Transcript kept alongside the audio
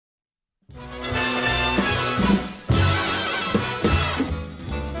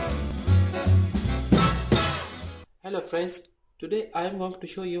Hello friends, today I am going to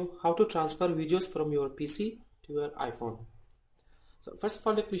show you how to transfer videos from your PC to your iPhone. So first of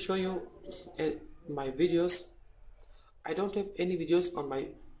all, let me show you my videos. I don't have any videos on my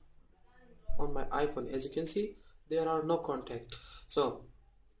iPhone. As you can see, there are no contact. So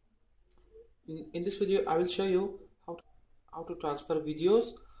in this video I will show you how to transfer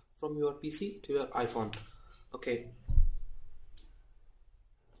videos from your PC to your iPhone. Okay,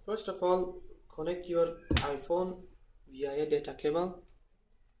 first of all, connect your iPhone via a data cable.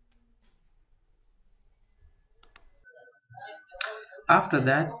 After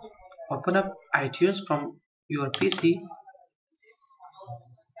that, open up iTunes from your PC.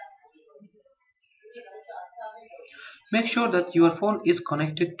 Make sure that your phone is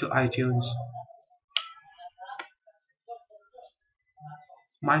connected to iTunes.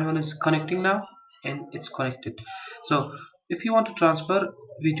 Mine one is connecting now and it's connected. So if you want to transfer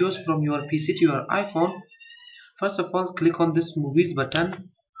videos from your PC to your iPhone, first of all click on this movies button.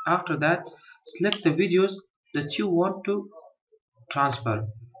 After that, select the videos that you want to transfer.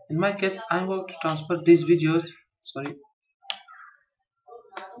 In my case, I'm going to transfer these videos.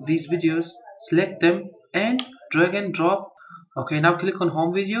 These videos, select them and drag and drop. Okay, now click on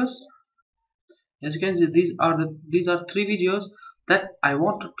home videos. As you can see, these are three videos that I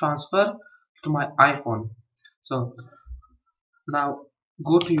want to transfer to my iPhone. So now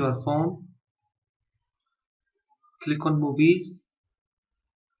go to your phone, click on movies,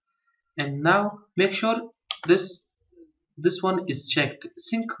 and now make sure this one is checked,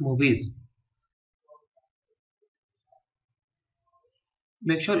 sync movies.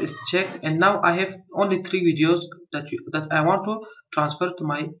 Make sure it's checked, and now I have only three videos that I want to transfer to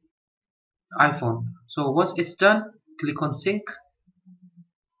my iPhone. So once it's done, click on sync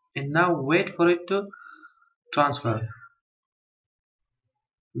and now wait for it to transfer.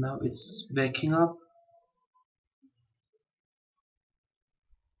 Now it's backing up.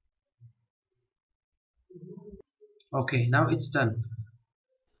 Okay, now it's done.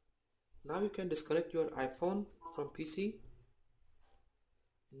 Now you can disconnect your iPhone from PC.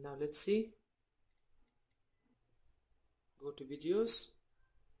 Now let's see. Go to videos.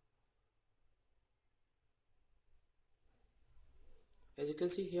 As you can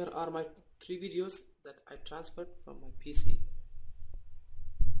see, here are my three videos that I transferred from my PC.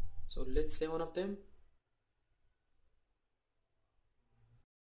 So let's say one of them.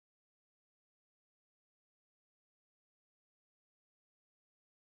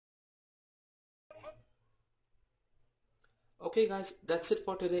 Okay guys, that's it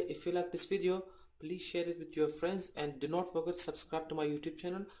for today. If you like this video, please share it with your friends and do not forget to subscribe to my YouTube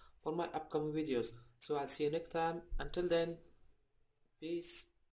channel for my upcoming videos. So I'll see you next time. Until then, peace.